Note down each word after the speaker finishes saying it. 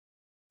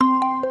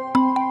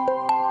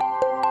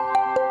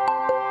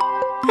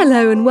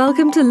Hello and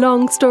welcome to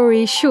Long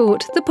Story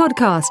Short, the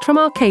podcast from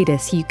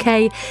Arcadis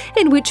UK,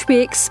 in which we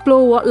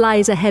explore what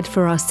lies ahead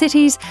for our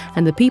cities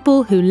and the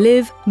people who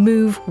live,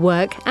 move,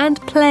 work and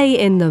play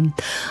in them.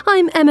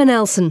 I'm Emma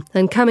Nelson,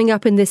 and coming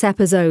up in this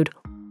episode,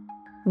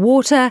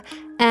 water,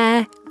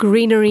 air,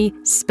 greenery,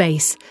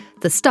 space,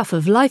 the stuff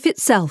of life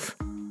itself.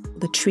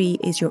 The tree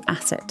is your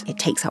asset. It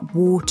takes up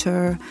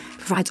water,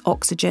 provides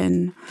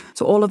oxygen.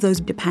 So all of those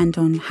depend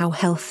on how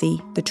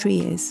healthy the tree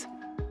is.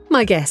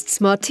 My guests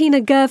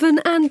Martina Girvan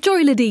and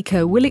Joy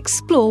Ladico will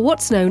explore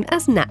what's known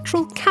as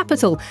natural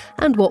capital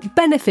and what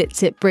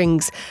benefits it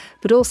brings,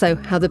 but also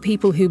how the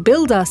people who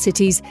build our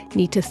cities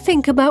need to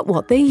think about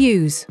what they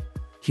use.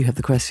 You have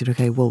the question,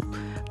 OK, well,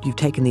 you've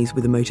taken these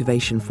with a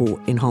motivation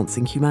for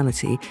enhancing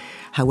humanity.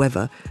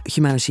 However,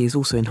 humanity is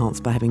also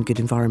enhanced by having a good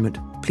environment.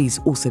 Please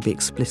also be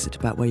explicit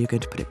about where you're going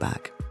to put it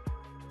back.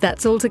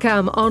 That's all to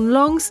come on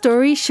Long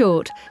Story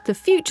Short, the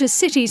Future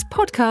Cities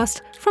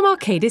podcast from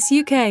Arcadis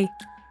UK.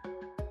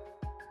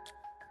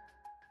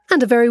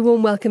 And a very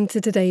warm welcome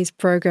to today's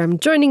programme.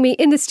 Joining me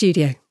in the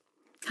studio.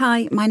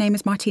 Hi, my name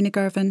is Martina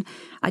Girvan.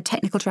 I'm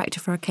Technical Director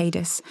for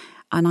Arcadis,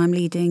 and I'm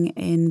leading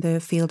in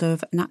the field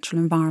of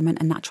natural environment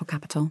and natural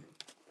capital.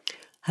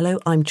 Hello,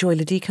 I'm Joy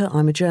Ladico.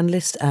 I'm a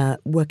journalist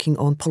working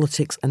on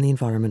politics and the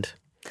environment.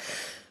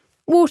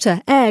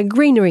 Water, air,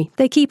 greenery,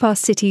 they keep our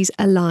cities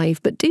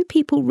alive. But do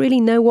people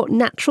really know what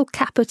natural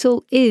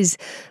capital is?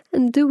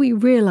 And do we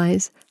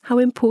realise how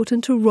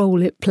important a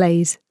role it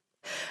plays?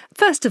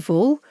 First of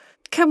all,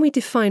 can we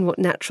define what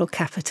natural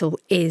capital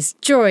is?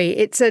 Joy,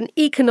 it's an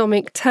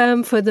economic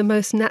term for the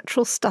most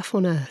natural stuff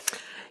on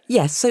earth.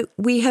 Yes, so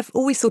we have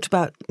always thought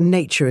about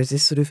nature as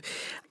this sort of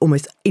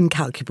almost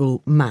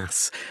incalculable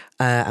mass.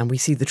 And we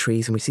see the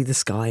trees and we see the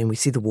sky and we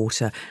see the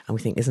water and we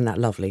think, isn't that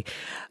lovely?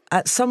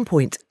 At some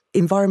point,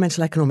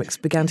 environmental economics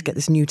began to get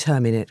this new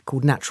term in it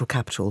called natural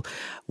capital,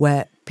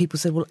 where people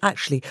said, well,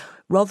 actually,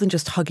 rather than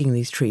just hugging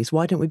these trees,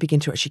 why don't we begin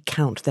to actually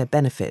count their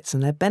benefits?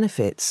 And their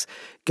benefits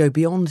go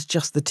beyond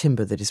just the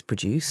timber that is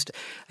produced.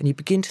 And you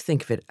begin to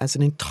think of it as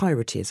an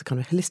entirety, as a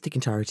kind of holistic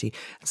entirety,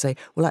 and say,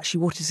 well,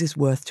 actually, what is this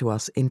worth to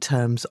us in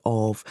terms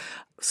of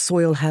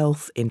soil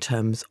health, in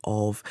terms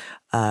of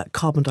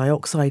carbon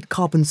dioxide,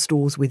 carbon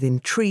stores within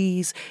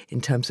trees, in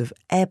terms of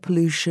air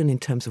pollution, in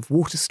terms of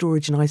water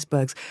storage in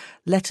icebergs.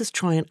 Let us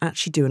try and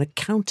actually do an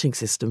accounting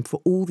system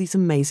for all these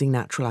amazing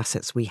natural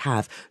assets we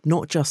have,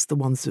 not just the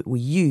ones that we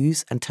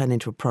use and turn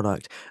into a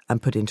product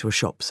and put into a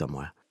shop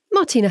somewhere.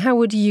 Martina, how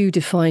would you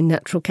define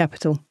natural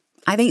capital?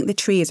 I think the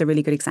tree is a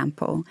really good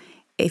example.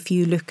 If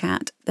you look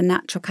at the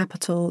natural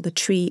capital, the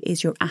tree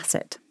is your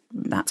asset.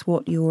 That's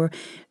what you're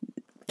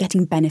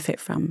getting benefit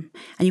from.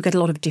 And you get a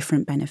lot of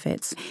different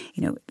benefits.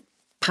 You know,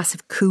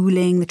 passive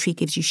cooling, the tree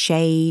gives you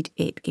shade,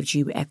 it gives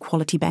you air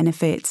quality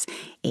benefits,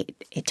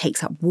 it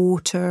takes up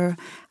water,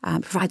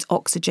 provides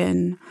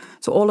oxygen.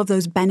 So all of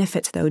those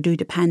benefits, though, do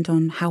depend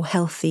on how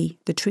healthy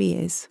the tree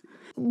is.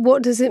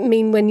 What does it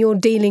mean when you're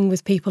dealing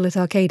with people at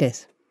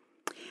Arcadis?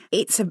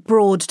 It's a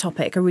broad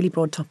topic, a really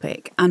broad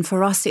topic. And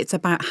for us, it's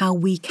about how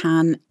we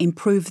can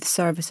improve the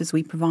services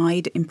we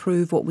provide,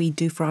 improve what we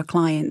do for our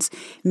clients,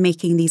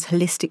 making these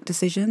holistic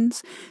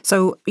decisions.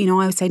 So, you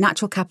know, I would say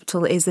natural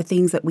capital is the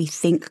things that we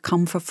think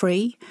come for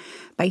free,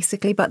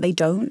 basically, but they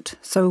don't.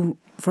 So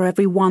for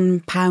every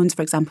 £1,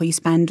 for example, you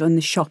spend on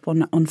the shop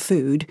on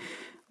food,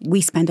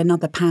 we spend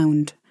another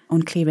 £1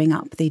 on clearing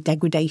up the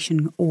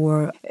degradation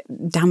or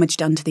damage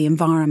done to the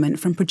environment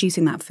from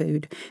producing that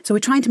food. So we're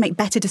trying to make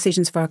better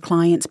decisions for our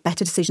clients,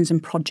 better decisions in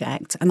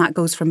projects, and that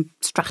goes from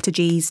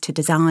strategies to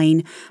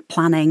design,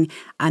 planning,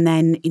 and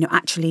then, you know,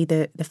 actually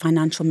the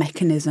financial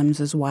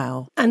mechanisms as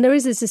well. And there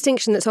is this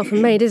distinction that's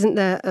often made, isn't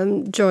there,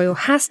 Joy, or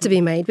has to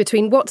be made,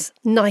 between what's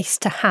nice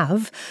to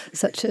have,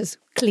 such as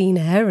clean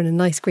air and a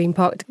nice green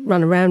park to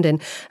run around in,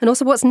 and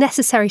also what's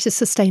necessary to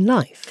sustain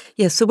life.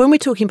 Yes, so when we're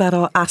talking about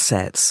our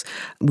assets,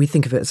 we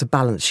think of it as a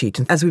balance sheet.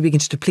 And as we begin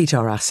to deplete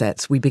our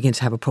assets, we begin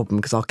to have a problem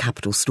because our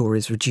capital store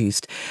is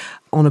reduced.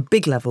 On a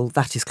big level,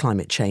 that is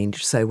climate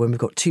change. So when we've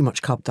got too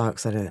much carbon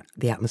dioxide in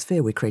the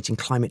atmosphere, we're creating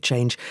climate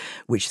change,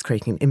 which is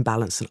creating an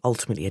imbalance and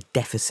ultimately a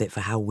deficit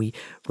for how we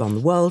run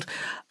the world.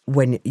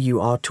 When you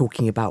are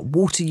talking about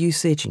water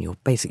usage and you're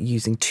basically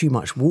using too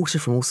much water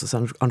from all sorts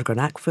of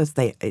underground aquifers,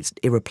 it's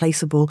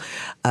irreplaceable.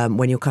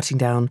 When you're cutting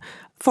down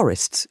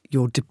forests,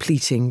 you're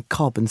depleting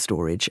carbon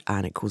storage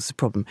and it causes a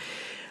problem.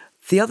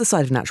 The other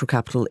side of natural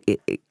capital,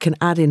 it can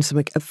add in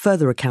some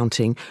further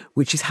accounting,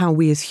 which is how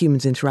we as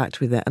humans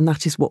interact with it. And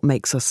that is what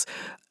makes us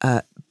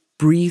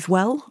breathe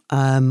well,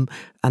 and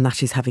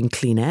that is having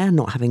clean air,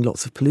 not having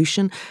lots of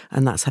pollution,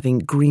 and that's having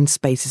green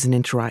spaces and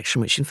interaction,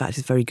 which in fact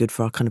is very good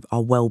for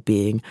our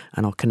well-being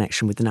and our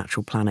connection with the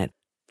natural planet.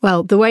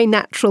 Well, the way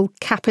natural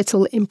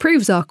capital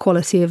improves our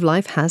quality of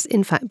life has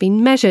in fact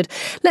been measured.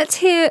 Let's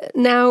hear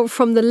now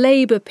from the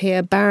Labour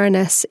peer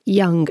Baroness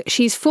Young.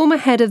 She's former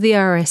head of the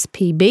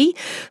RSPB,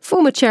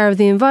 former chair of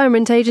the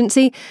Environment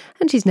Agency,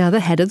 and she's now the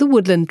head of the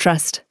Woodland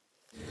Trust.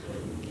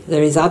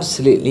 There is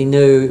absolutely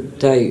no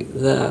doubt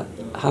that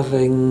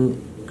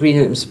having green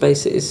open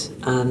spaces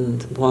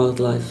and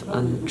wildlife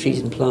and trees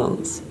and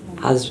plants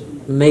has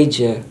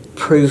major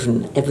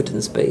proven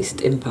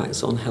evidence-based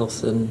impacts on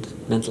health and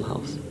mental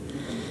health.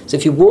 So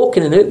if you walk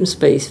in an open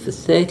space for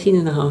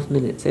 13.5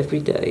 minutes every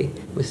day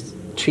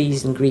with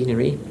trees and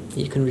greenery,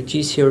 you can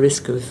reduce your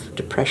risk of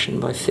depression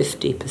by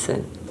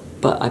 50%.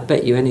 But I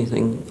bet you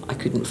anything, I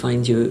couldn't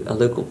find you a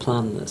local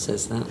plan that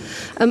says that.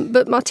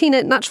 But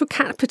Martina, natural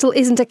capital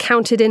isn't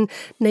accounted in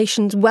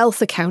nations'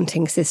 wealth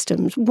accounting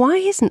systems. Why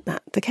isn't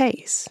that the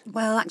case?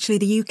 Well, actually,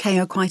 the UK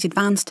are quite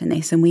advanced in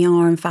this, and we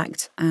are, in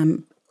fact,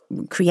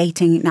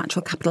 creating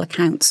natural capital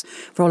accounts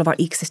for all of our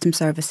ecosystem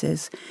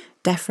services.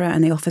 DEFRA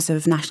and the Office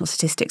of National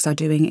Statistics are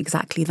doing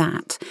exactly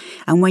that.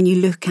 And when you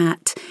look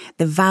at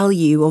the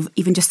value of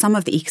even just some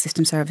of the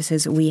ecosystem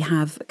services we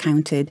have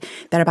counted,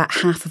 they're about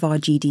half of our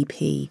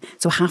GDP.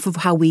 So half of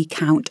how we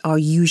count our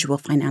usual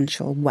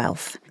financial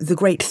wealth. The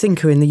great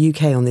thinker in the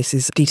UK on this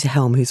is Dieter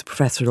Helm, who's a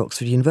professor at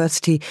Oxford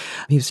University.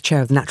 He was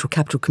chair of the Natural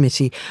Capital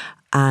Committee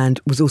and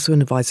was also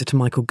an advisor to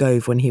Michael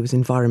Gove when he was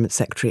Environment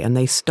Secretary. And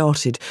they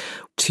started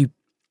to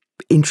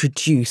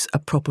introduce a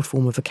proper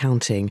form of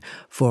accounting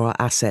for our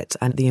assets,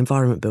 and the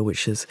Environment Bill,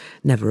 which has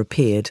never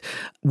appeared,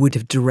 would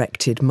have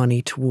directed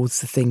money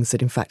towards the things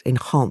that in fact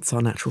enhance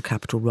our natural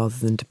capital rather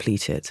than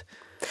deplete it.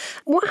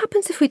 What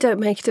happens if we don't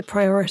make it a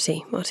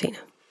priority, Martina?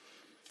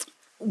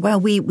 Well,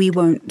 we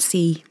won't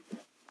see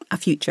a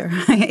future.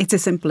 It's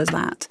as simple as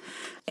that.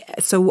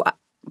 So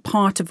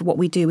part of what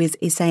we do is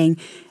saying,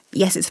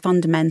 yes, it's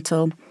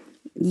fundamental.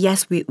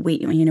 Yes, we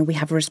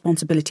have a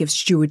responsibility of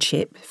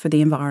stewardship for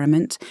the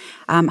environment.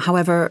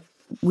 However,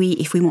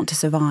 if we want to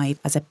survive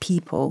as a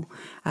people,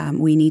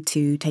 we need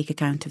to take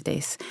account of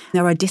this.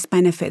 There are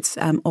disbenefits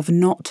of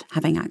not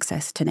having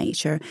access to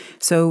nature.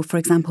 So, for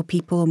example,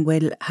 people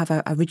will have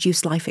a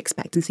reduced life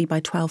expectancy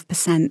by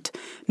 12%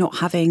 not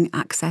having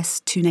access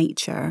to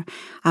nature.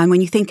 And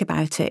when you think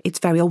about it, it's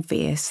very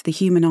obvious. The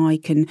human eye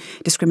can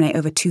discriminate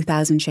over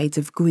 2,000 shades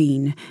of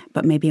green,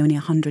 but maybe only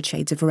 100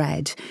 shades of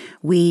red.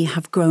 We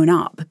have grown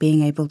up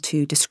being able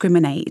to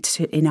discriminate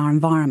in our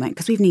environment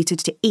because we've needed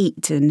to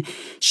eat and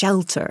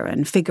shelter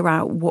and figure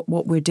out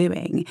what we're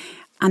doing.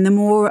 And the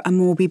more and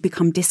more we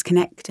become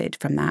disconnected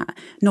from that,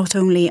 not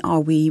only are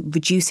we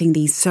reducing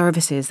these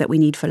services that we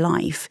need for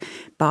life,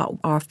 but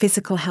our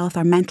physical health,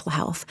 our mental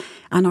health,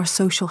 and our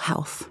social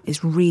health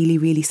is really,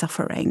 really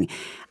suffering.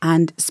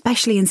 And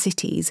especially in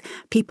cities,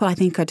 people, I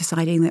think, are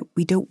deciding that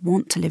we don't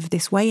want to live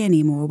this way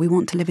anymore. We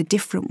want to live a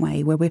different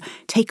way, where we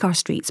take our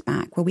streets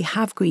back, where we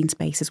have green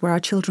spaces, where our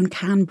children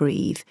can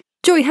breathe.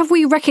 Joy, have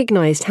we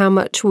recognised how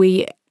much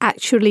we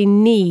actually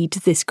need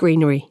this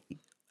greenery?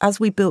 As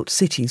we built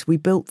cities, we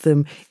built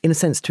them in a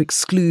sense to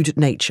exclude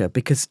nature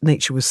because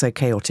nature was so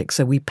chaotic.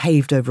 So we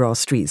paved over our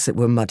streets that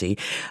were muddy.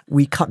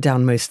 We cut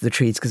down most of the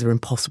trees because they were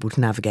impossible to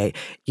navigate.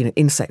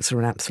 Insects are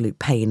an absolute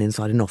pain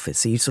inside an office.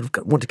 So you sort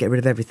of want to get rid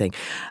of everything.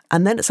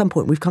 And then at some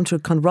point, we've come to a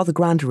kind of rather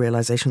grander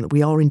realisation that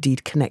we are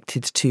indeed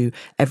connected to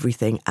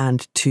everything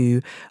and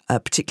to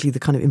particularly the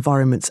kind of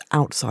environments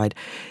outside.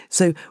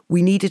 So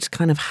we needed to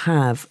kind of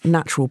have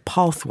natural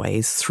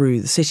pathways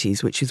through the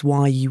cities, which is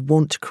why you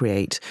want to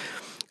create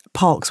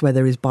parks where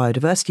there is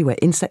biodiversity, where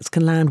insects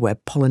can land, where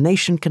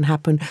pollination can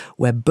happen,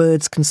 where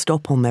birds can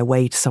stop on their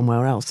way to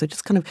somewhere else. So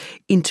just kind of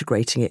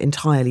integrating it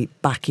entirely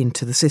back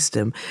into the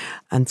system.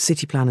 And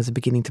city planners are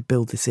beginning to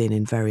build this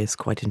in various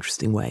quite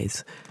interesting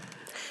ways.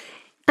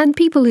 And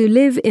people who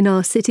live in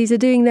our cities are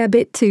doing their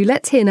bit too.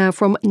 Let's hear now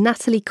from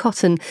Natalie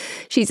Cotton.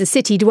 She's a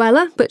city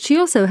dweller, but she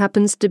also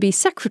happens to be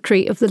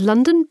secretary of the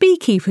London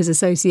Beekeepers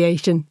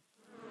Association.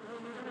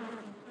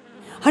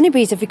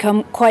 Honeybees have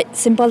become quite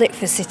symbolic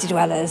for city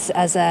dwellers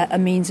as a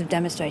means of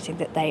demonstrating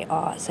that they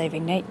are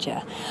saving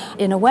nature.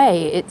 In a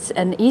way, it's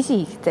an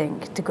easy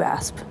thing to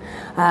grasp.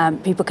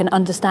 People can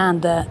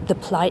understand the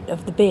plight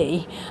of the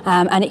bee,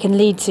 and it can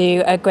lead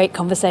to a great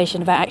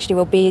conversation about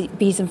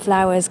bees and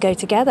flowers go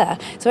together.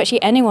 So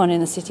actually anyone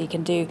in the city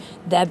can do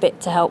their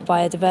bit to help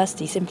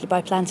biodiversity simply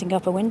by planting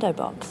up a window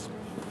box.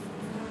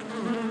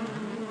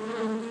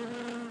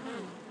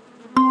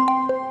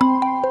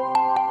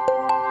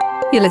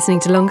 You're listening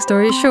to Long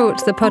Story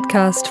Short, the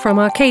podcast from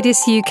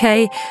Arcadis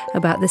UK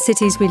about the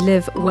cities we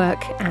live,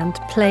 work and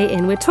play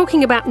in. We're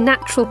talking about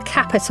natural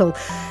capital.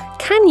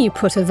 Can you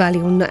put a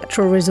value on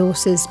natural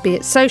resources, be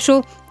it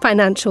social,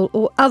 financial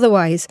or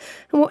otherwise?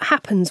 And what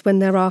happens when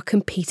there are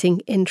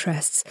competing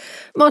interests?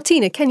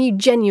 Martina, can you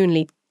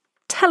genuinely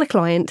tell a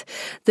client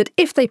that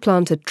if they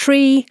plant a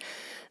tree,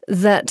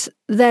 that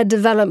their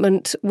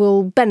development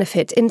will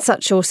benefit in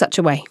such or such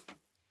a way?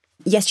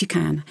 Yes, you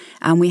can.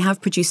 And we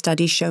have produced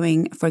studies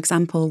showing, for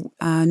example,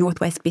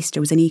 Northwest Bicester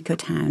was an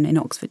eco-town in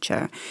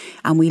Oxfordshire.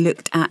 And we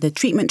looked at the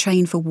treatment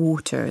train for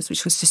waters,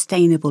 which was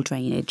sustainable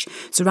drainage.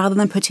 So rather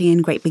than putting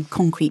in great big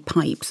concrete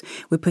pipes,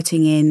 we're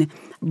putting in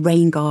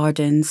rain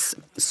gardens,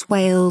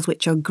 swales,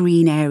 which are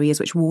green areas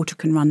which water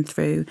can run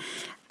through.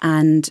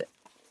 And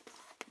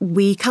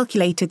we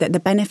calculated that the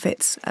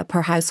benefits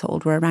per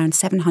household were around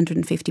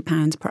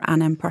 £750 per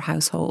annum per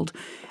household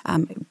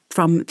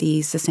from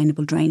these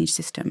sustainable drainage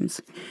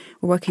systems.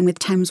 We're working with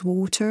Thames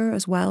Water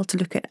as well to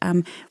look at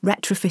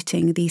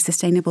retrofitting the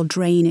sustainable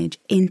drainage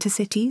into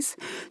cities.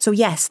 So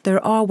yes,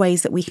 there are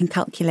ways that we can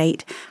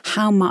calculate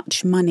how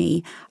much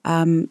money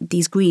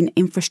these green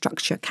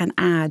infrastructure can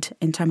add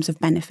in terms of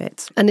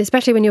benefits. And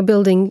especially when you're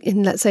building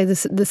in, let's say,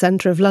 the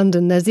centre of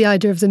London, there's the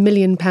idea of the £1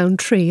 million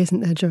tree,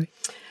 isn't there, Joy?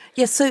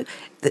 Yes, so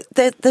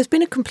there's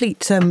been a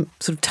complete sort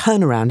of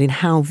turnaround in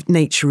how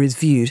nature is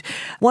viewed.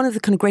 One of the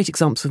kind of great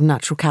examples of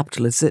natural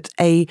capital is that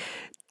a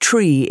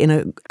tree in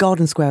a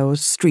garden square or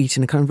street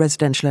in a kind of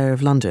residential area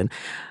of London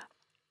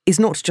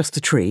is not just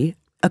a tree.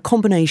 A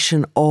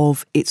combination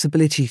of its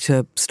ability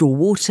to store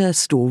water,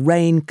 store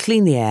rain,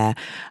 clean the air,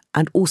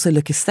 and also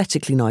look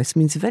aesthetically nice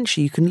means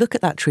eventually you can look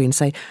at that tree and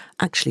say,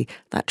 actually,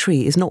 that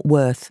tree is not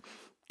worth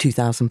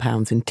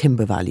 £2,000 in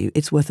timber value,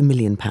 it's worth £1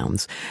 million.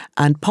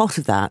 And part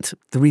of that,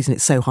 the reason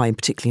it's so high, and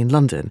particularly in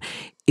London,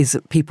 is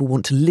that people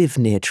want to live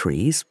near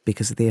trees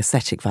because of the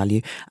aesthetic value,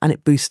 and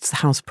it boosts the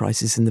house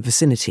prices in the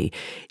vicinity.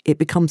 It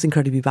becomes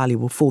incredibly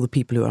valuable for the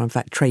people who are in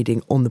fact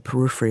trading on the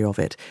periphery of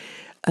it.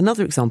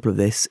 Another example of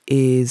this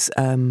is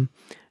a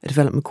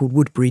development called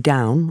Woodbury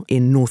Down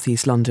in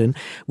northeast London,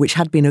 which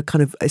had been a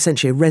kind of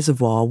essentially a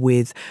reservoir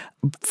with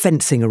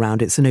fencing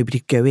around it so nobody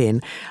could go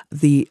in.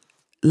 The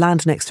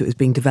land next to it was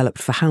being developed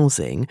for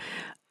housing,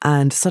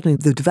 and suddenly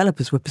the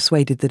developers were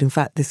persuaded that in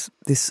fact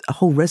this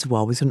whole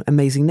reservoir was an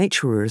amazing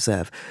nature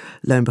reserve.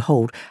 Lo and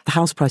behold, the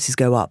house prices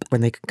go up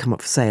when they come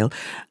up for sale,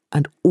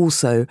 and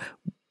also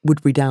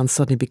Woodbury Down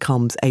suddenly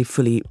becomes a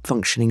fully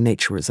functioning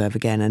nature reserve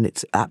again, and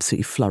it's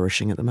absolutely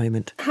flourishing at the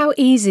moment. How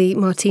easy,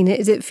 Martina,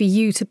 is it for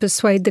you to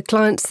persuade the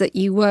clients that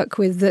you work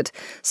with that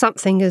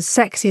something as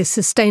sexy as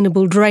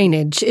sustainable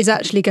drainage is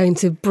actually going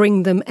to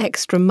bring them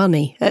extra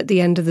money at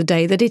the end of the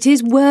day, that it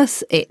is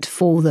worth it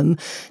for them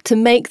to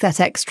make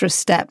that extra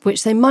step,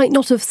 which they might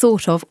not have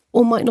thought of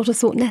or might not have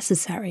thought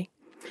necessary?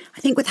 I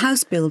think with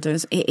house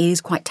builders, it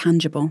is quite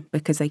tangible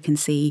because they can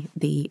see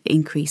the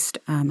increased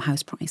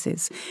house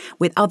prices.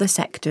 With other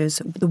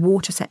sectors, the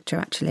water sector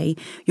actually,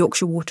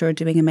 Yorkshire Water are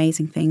doing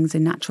amazing things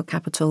in natural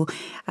capital,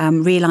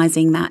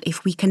 realising that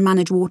if we can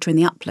manage water in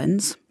the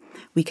uplands,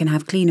 we can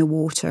have cleaner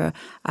water,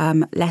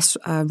 less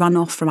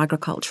runoff from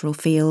agricultural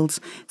fields.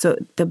 So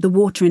the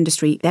water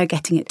industry, they're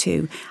getting it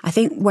too. I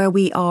think where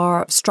we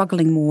are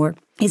struggling more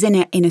is in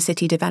inner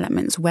city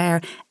developments where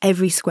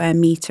every square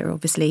metre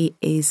obviously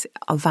is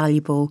a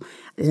valuable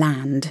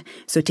land.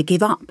 So to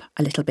give up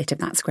a little bit of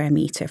that square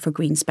metre for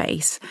green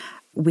space,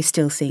 we're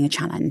still seeing a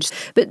challenge.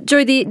 But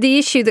Joy, the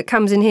issue that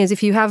comes in here is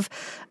if you have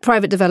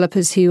private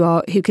developers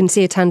who can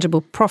see a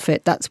tangible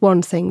profit, that's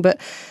one thing. But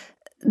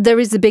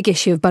there is the big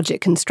issue of budget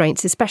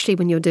constraints, especially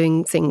when you're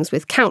doing things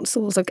with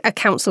councils. A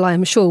council, I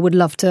am sure, would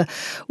love to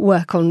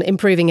work on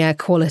improving air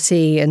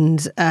quality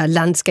and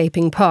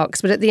landscaping parks.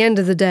 But at the end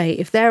of the day,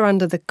 if they're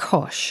under the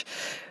cosh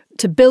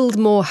to build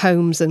more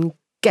homes and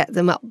get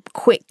them up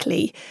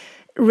quickly,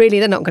 really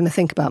they're not going to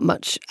think about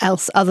much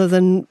else other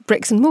than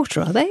bricks and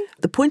mortar, are they?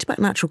 The point about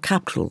natural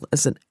capital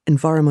as an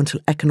environmental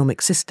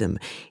economic system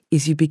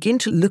is you begin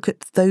to look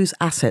at those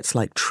assets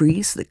like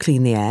trees that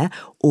clean the air,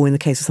 or in the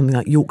case of something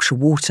like Yorkshire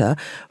Water,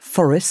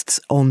 forests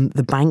on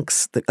the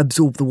banks that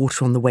absorb the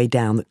water on the way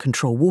down, that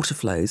control water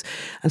flows,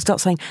 and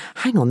start saying,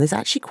 hang on, there's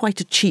actually quite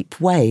a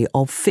cheap way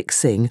of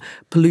fixing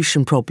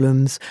pollution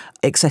problems,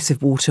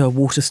 excessive water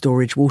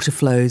storage, water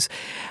flows.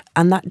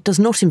 And that does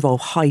not involve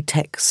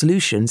high-tech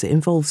solutions. It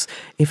involves,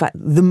 in fact,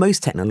 the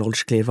most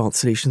technologically advanced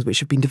solutions which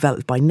have been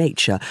developed by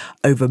nature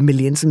over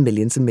millions and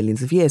millions and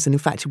millions of years. And in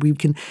fact, we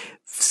can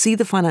see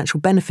the financial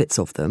benefits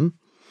of them.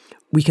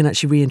 We can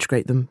actually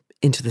reintegrate them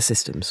into the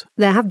systems.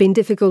 There have been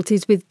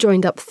difficulties with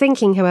joined-up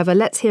thinking, however.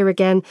 Let's hear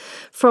again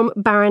from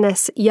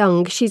Baroness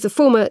Young. She's a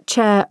former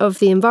chair of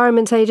the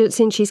Environment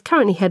Agency and she's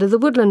currently head of the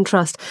Woodland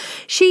Trust.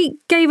 She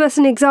gave us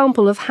an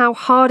example of how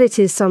hard it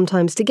is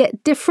sometimes to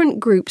get different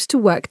groups to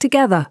work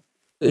together.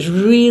 It was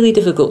really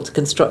difficult to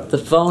construct the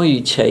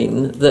value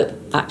chain that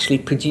actually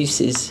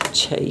produces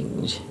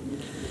change.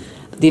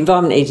 The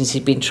Environment Agency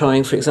has been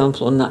trying, for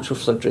example, on natural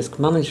flood risk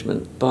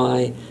management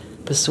by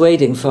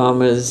persuading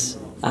farmers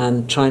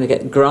and trying to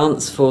get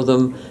grants for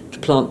them to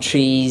plant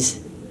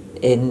trees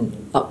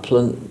in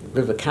upland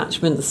river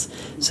catchments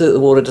so that the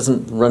water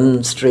doesn't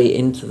run straight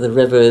into the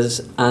rivers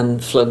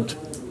and flood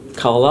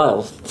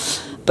Carlisle.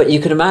 But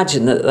you can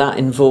imagine that that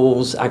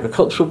involves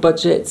agricultural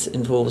budgets,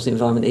 involves the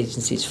Environment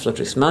Agency's flood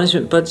risk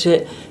management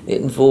budget,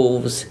 it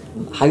involves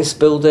house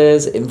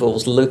builders, it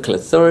involves local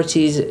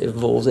authorities, it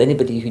involves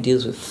anybody who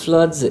deals with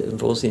floods, it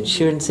involves the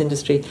insurance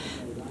industry.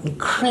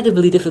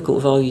 Incredibly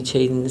difficult value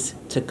chains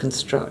to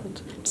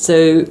construct.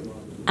 So,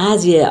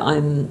 as yet,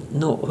 I'm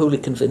not wholly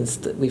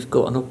convinced that we've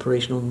got an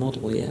operational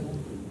model yet.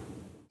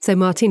 So,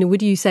 Martina,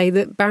 would you say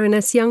that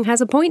Baroness Young has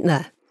a point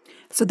there?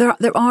 So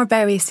there are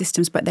various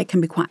systems, but they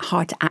can be quite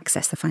hard to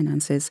access the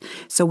finances.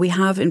 So we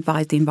have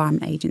advised the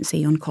Environment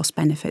Agency on cost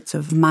benefits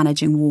of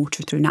managing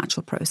water through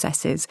natural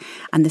processes,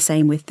 and the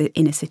same with the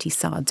inner city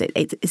SUDs.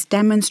 It's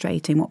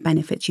demonstrating what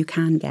benefits you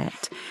can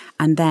get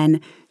and then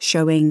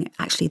showing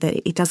actually that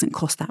it doesn't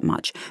cost that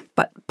much.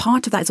 But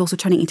part of that is also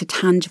turning into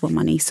tangible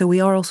money. So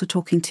we are also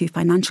talking to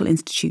financial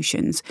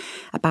institutions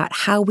about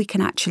how we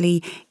can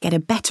actually get a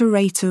better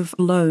rate of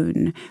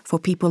loan for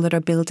people that are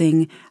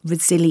building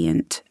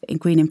resilient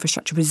green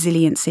infrastructure,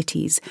 resilient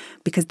cities,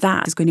 because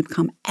that is going to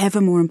become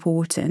ever more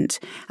important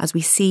as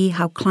we see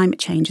how climate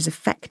change is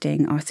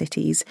affecting our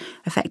cities,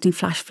 affecting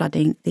flash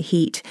flooding, the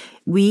heat.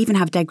 We even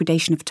have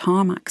degradation of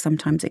tarmac.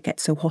 Sometimes it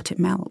gets so hot it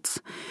melts.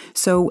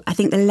 So I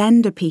think the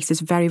lender piece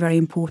is very, very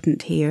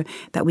important here,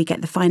 that we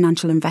get the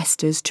financial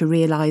investors to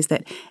realise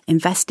that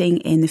investing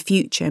in the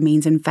future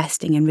means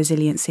investing in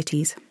resilient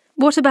cities.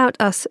 What about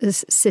us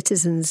as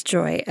citizens,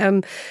 Joy?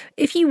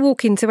 If you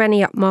walk into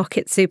any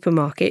upmarket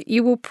supermarket,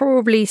 you will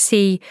probably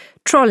see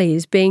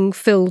trolleys being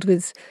filled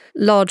with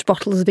large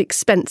bottles of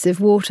expensive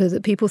water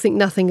that people think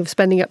nothing of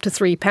spending up to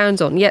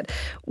 £3 on. Yet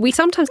we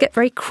sometimes get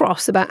very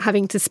cross about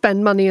having to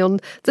spend money on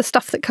the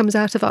stuff that comes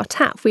out of our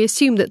tap. We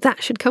assume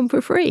that should come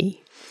for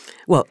free.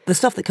 Well, the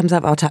stuff that comes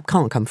out of our tap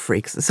can't come free,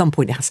 because at some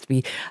point it has to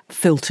be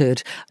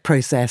filtered,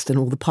 processed, and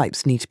all the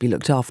pipes need to be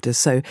looked after.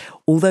 So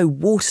although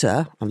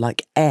water,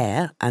 like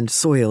air and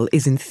soil,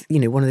 is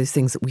one of those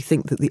things that we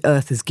think that the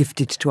earth has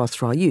gifted to us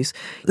for our use,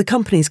 the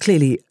companies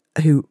clearly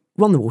who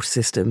run the water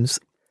systems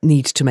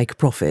need to make a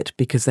profit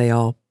because they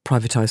are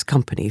privatised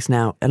companies.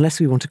 Now, unless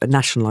we want a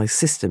nationalised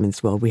system in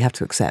this world, we have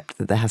to accept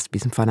that there has to be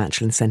some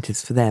financial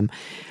incentives for them.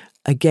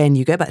 Again,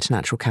 you go back to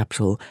natural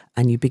capital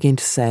and you begin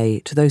to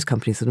say to those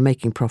companies that are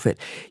making profit,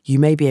 you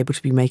may be able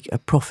to make a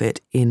profit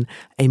in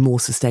a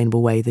more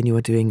sustainable way than you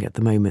are doing at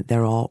the moment.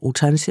 There are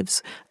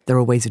alternatives. There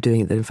are ways of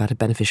doing it that, in fact, are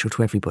beneficial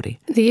to everybody.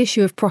 The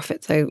issue of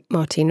profit, though,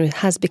 Martina,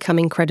 has become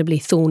incredibly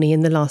thorny in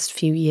the last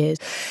few years.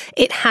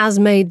 It has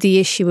made the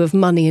issue of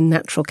money and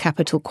natural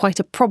capital quite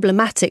a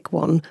problematic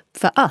one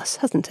for us,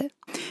 hasn't it?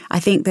 I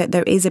think that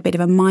there is a bit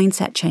of a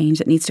mindset change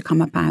that needs to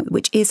come about,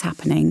 which is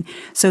happening.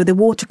 So the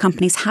water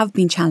companies have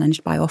been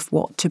challenged by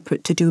Ofwat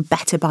to do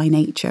better by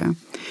nature.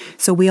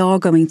 So we are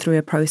going through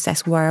a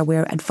process where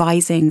we're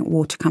advising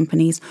water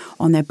companies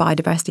on their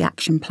biodiversity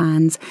action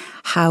plans,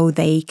 how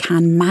they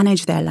can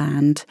manage their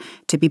land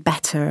to be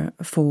better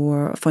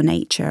for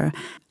nature.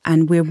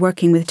 And we're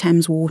working with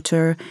Thames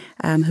Water,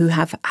 who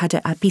have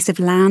had a piece of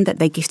land that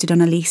they gifted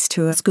on a lease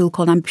to a school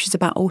called Ambitious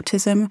About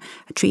Autism,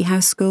 a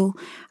treehouse school.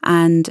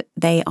 And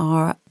they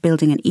are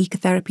building an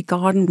ecotherapy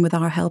garden with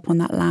our help on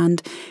that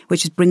land,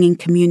 which is bringing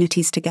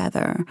communities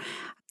together.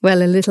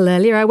 Well, a little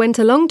earlier, I went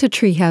along to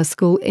Treehouse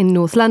School in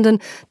North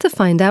London to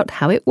find out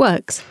how it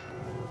works.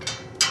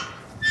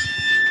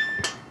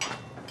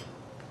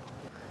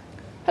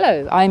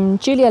 Hello, I'm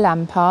Julia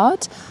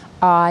Lampard.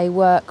 I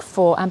work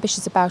for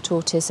Ambitious About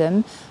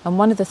Autism, and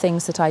one of the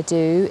things that I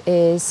do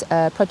is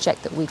a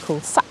project that we call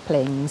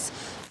Saplings.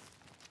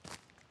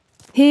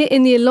 Here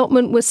in the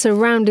allotment, we're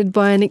surrounded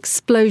by an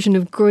explosion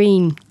of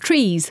green,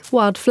 trees,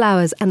 wild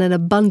flowers and an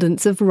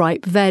abundance of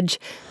ripe veg.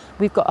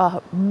 We've got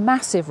a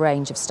massive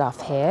range of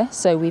stuff here.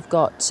 So we've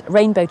got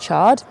rainbow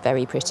chard,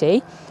 very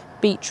pretty,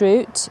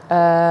 beetroot,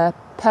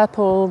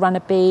 purple runner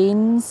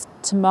beans,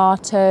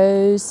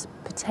 tomatoes,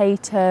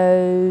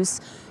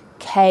 potatoes,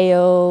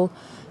 kale.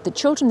 The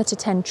children that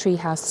attend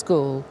Treehouse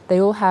School, they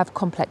all have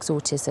complex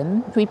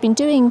autism. We've been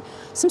doing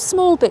some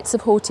small bits of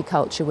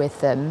horticulture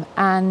with them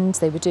and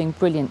they were doing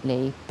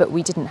brilliantly, but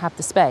we didn't have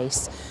the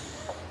space.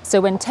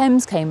 So when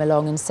Thames came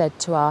along and said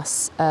to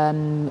us,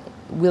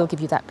 we'll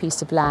give you that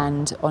piece of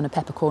land on a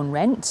peppercorn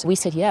rent, we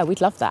said, yeah, we'd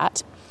love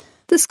that.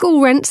 The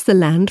school rents the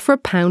land for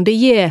 £1 a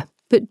year,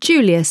 but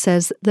Julia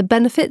says the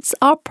benefits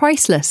are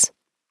priceless.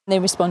 They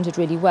responded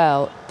really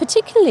well,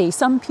 particularly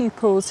some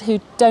pupils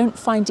who don't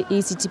find it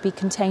easy to be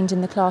contained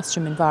in the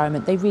classroom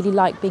environment. They really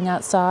like being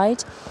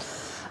outside.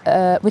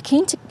 We're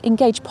keen to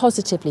engage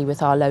positively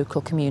with our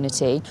local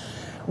community.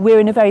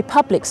 We're in a very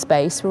public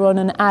space. We're on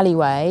an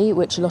alleyway,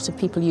 which a lot of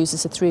people use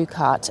as a through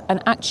cut.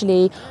 And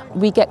actually,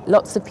 we get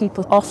lots of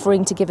people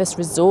offering to give us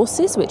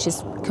resources, which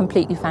is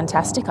completely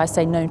fantastic. I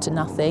say no to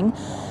nothing.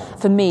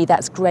 For me,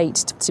 that's great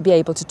to be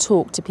able to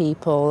talk to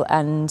people,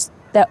 and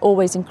they're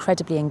always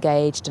incredibly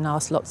engaged and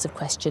ask lots of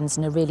questions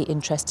and are really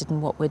interested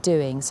in what we're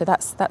doing. So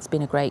that's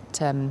been a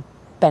great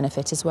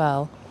benefit as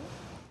well.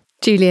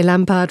 Julia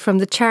Lampard from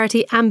the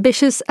charity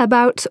Ambitious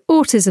About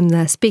Autism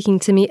there, speaking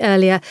to me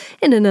earlier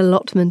in an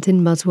allotment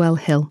in Muswell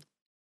Hill.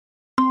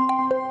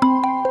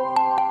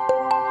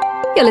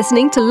 You're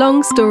listening to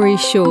Long Story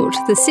Short,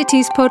 the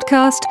Cities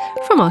podcast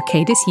from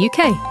Arcadis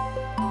UK.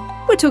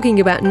 We're talking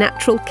about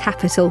natural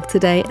capital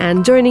today,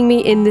 and joining me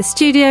in the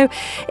studio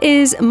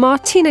is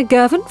Martina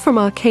Girvan from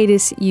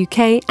Arcadis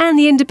UK and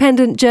the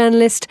independent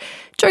journalist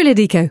Joy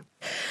Ladico.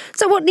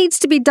 So what needs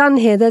to be done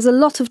here? There's a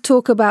lot of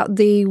talk about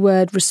the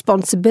word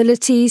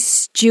responsibility,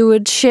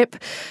 stewardship,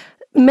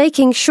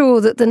 making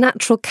sure that the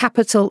natural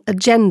capital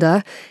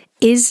agenda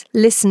is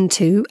listened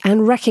to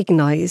and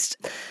recognised.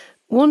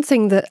 One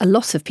thing that a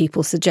lot of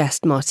people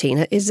suggest,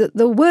 Martina, is that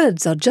the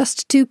words are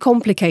just too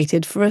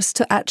complicated for us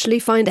to actually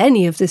find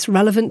any of this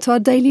relevant to our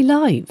daily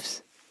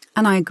lives.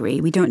 And I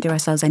agree, we don't do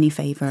ourselves any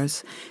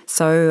favours.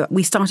 So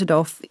we started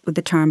off with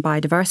the term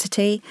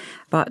biodiversity,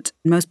 but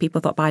most people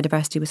thought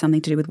biodiversity was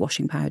something to do with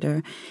washing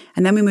powder.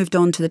 And then we moved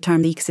on to the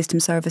term ecosystem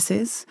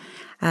services.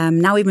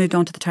 Now we've moved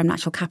on to the term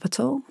natural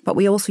capital, but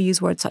we also use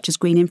words such as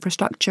green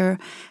infrastructure,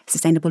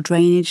 sustainable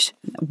drainage,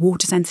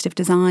 water-sensitive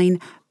design,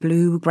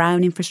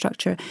 blue-brown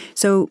infrastructure.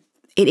 So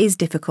it is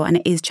difficult and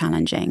it is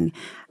challenging.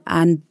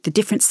 And the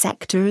different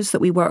sectors that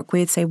we work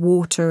with, say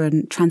water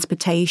and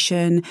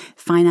transportation,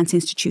 finance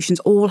institutions,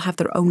 all have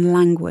their own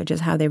language as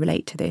how they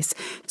relate to this.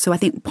 So I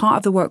think part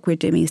of the work we're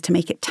doing is to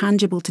make it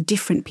tangible to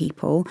different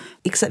people.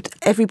 Except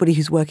everybody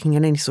who's working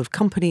in any sort of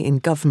company, in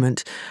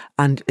government,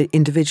 and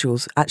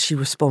individuals actually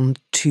respond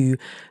to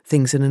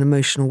things in an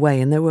emotional way.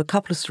 And there were a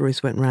couple of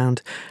stories went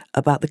round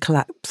about the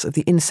collapse of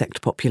the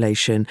insect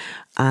population,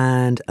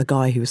 and a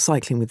guy who was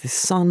cycling with his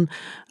son,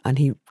 and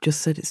he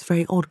just said, it's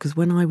very odd because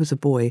when I was a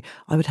boy,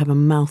 I would have a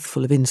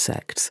mouthful of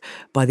insects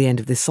by the end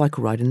of this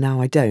cycle ride, and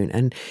now I don't.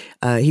 And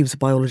he was a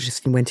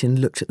biologist and went in and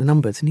looked at the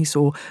numbers, and he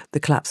saw the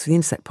collapse of the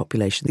insect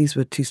population. These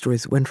were two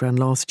stories that went around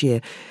last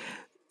year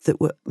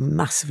that were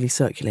massively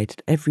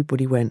circulated.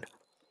 Everybody went,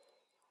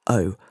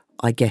 oh,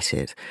 I get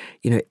it.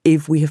 You know,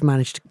 if we have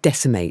managed to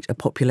decimate a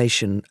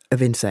population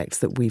of insects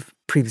that we've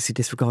previously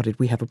disregarded,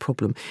 we have a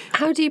problem.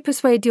 How do you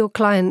persuade your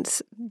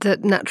clients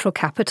that natural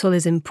capital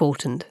is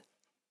important?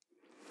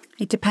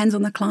 It depends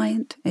on the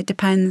client. It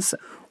depends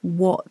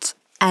what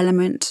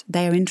element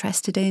they're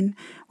interested in,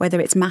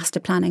 whether it's master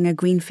planning a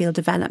greenfield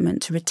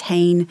development to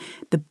retain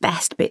the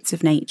best bits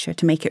of nature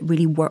to make it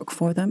really work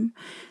for them.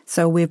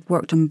 So we've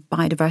worked on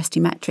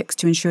biodiversity metrics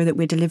to ensure that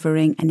we're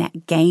delivering a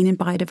net gain in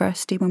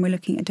biodiversity when we're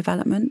looking at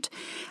development.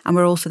 And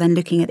we're also then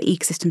looking at the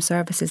ecosystem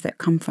services that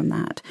come from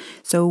that.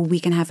 So we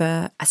can have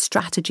a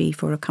strategy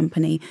for a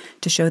company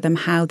to show them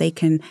how they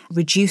can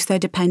reduce their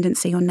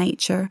dependency on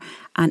nature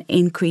and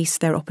increase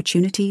their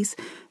opportunities.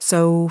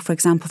 So, for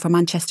example, for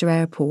Manchester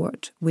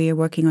Airport, we're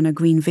working on a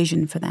green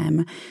vision for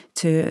them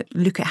to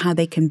look at how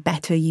they can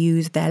better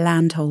use their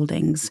land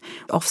holdings,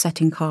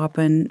 offsetting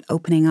carbon,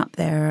 opening up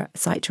their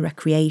site to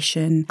recreation.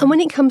 And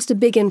when it comes to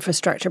big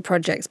infrastructure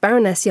projects,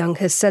 Baroness Young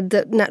has said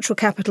that natural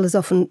capital has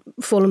often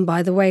fallen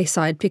by the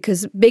wayside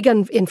because big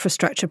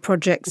infrastructure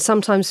projects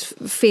sometimes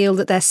feel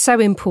that they're so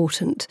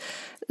important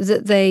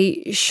that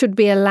they should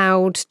be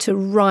allowed to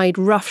ride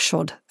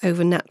roughshod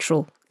over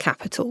natural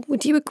capital.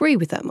 Would you agree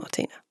with that,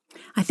 Martina?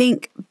 I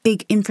think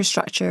big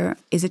infrastructure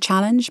is a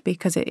challenge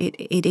because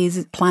it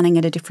is planning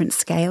at a different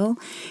scale.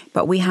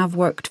 But we have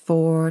worked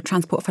for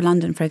Transport for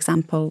London, for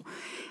example,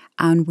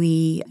 and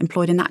we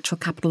employed a natural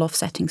capital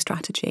offsetting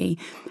strategy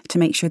to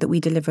make sure that we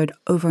delivered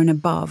over and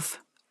above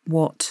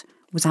what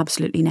was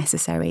absolutely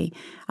necessary.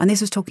 And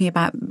this was talking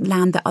about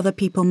land that other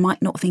people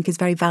might not think is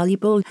very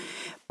valuable,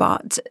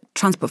 but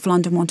Transport for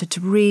London wanted to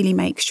really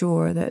make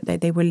sure that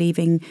they were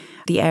leaving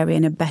the area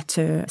in a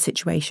better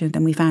situation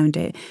than we found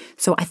it.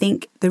 So I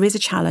think there is a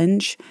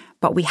challenge,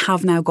 but we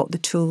have now got the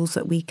tools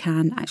that we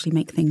can actually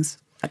make things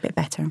a bit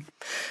better.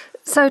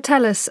 So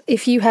tell us,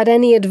 if you had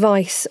any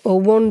advice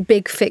or one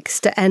big fix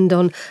to end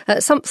on,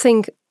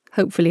 something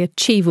hopefully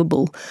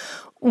achievable,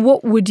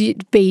 what would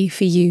it be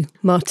for you,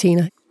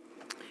 Martina?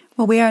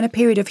 Well, we are in a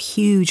period of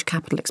huge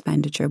capital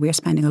expenditure. We are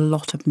spending a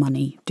lot of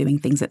money doing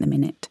things at the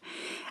minute.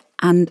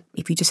 And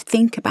if you just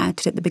think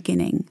about it at the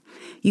beginning,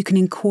 you can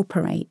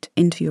incorporate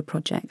into your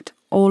project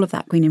all of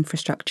that green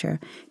infrastructure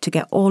to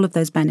get all of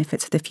those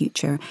benefits of the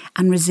future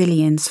and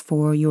resilience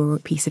for your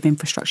piece of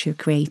infrastructure you're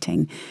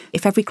creating.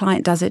 If every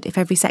client does it, if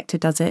every sector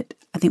does it,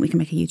 I think we can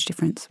make a huge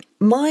difference.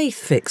 My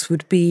fix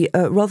would be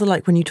rather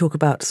like when you talk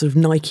about sort of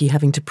Nike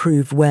having to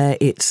prove where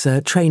its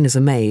trainers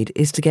are made,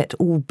 is to get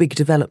all big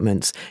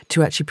developments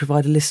to actually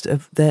provide a list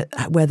of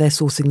where they're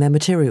sourcing their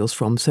materials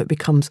from, so it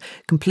becomes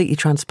completely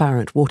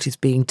transparent what is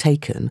being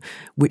taken,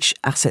 which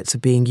assets are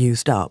being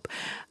used up.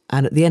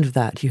 And at the end of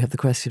that, you have the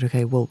question,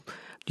 okay, well,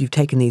 you've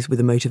taken these with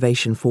a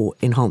motivation for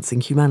enhancing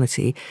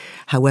humanity.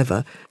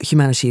 However,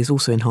 humanity is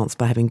also enhanced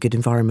by having good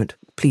environment.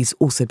 Please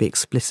also be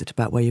explicit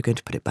about where you're going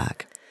to put it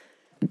back.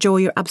 Joy,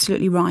 you're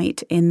absolutely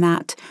right in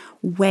that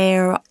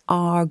where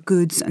our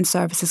goods and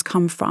services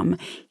come from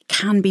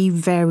can be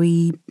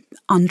very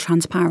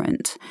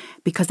untransparent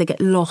because they get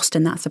lost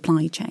in that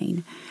supply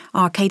chain.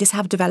 Arcadis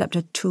have developed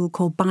a tool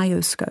called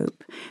Bioscope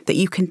that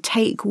you can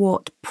take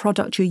what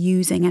product you're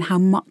using and how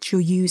much you're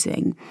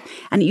using,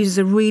 and it uses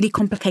a really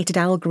complicated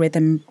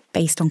algorithm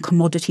based on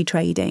commodity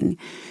trading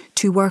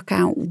to work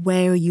out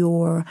where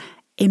your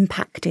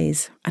impact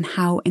is and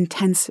how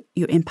intense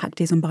your impact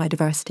is on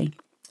biodiversity.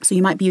 So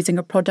you might be using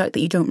a product that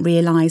you don't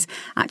realise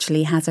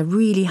actually has a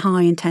really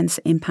high intense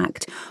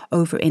impact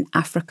over in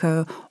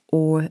Africa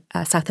or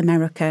South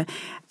America.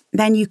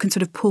 Then you can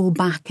sort of pull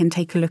back and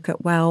take a look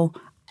at, well,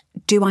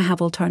 do I have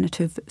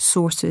alternative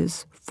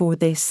sources for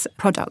this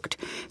product?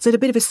 So it's a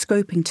bit of a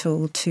scoping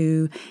tool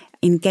to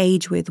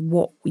engage with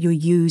what you're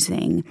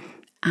using.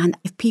 And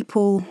if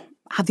people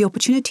have the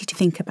opportunity to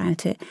think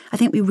about it, I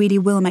think we really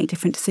will make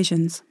different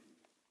decisions.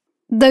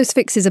 Those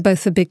fixes are both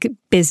for big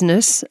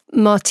business.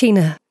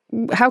 Martina,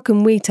 how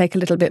can we take a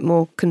little bit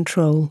more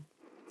control?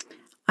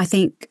 I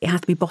think it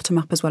has to be bottom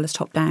up as well as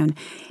top down.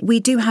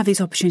 We do have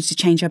these opportunities to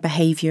change our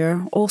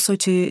behaviour, also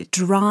to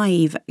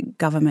drive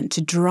government,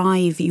 to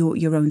drive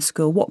your own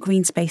school. What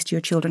green space do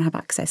your children have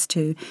access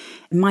to?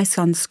 My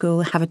son's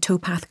school have a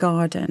towpath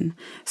garden.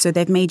 So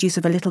they've made use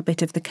of a little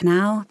bit of the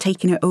canal,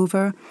 taken it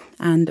over,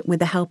 and with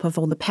the help of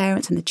all the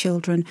parents and the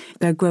children,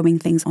 they're growing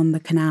things on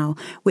the canal,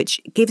 which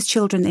gives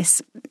children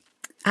this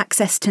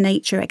access to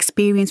nature,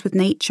 experience with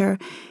nature.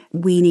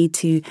 We need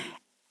to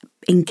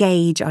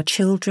engage our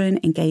children,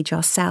 engage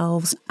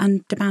ourselves,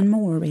 and demand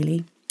more,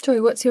 really.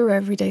 Joy, what's your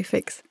everyday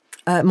fix?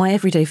 My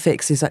everyday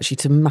fix is actually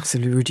to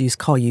massively reduce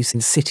car use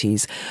in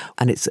cities.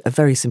 And it's a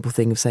very simple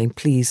thing of saying,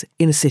 please,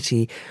 in a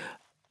city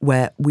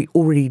where we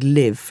already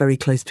live very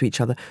close to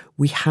each other,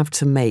 we have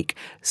to make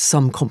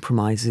some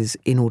compromises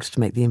in order to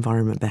make the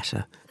environment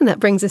better. And that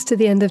brings us to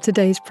the end of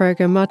today's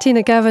programme.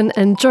 Martina Gavin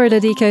and Joy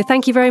Lodico,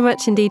 thank you very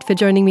much indeed for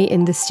joining me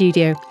in the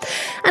studio.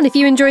 And if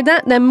you enjoyed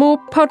that, then more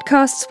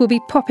podcasts will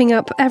be popping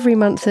up every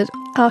month at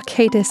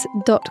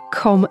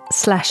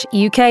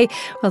arcadis.com/UK, where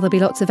there'll be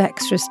lots of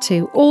extras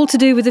too, all to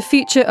do with the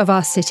future of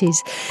our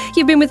cities.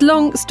 You've been with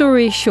Long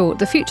Story Short,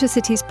 the Future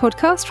Cities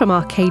podcast from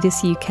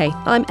Arcadis UK.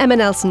 I'm Emma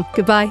Nelson.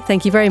 Goodbye.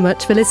 Thank you very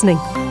much for listening.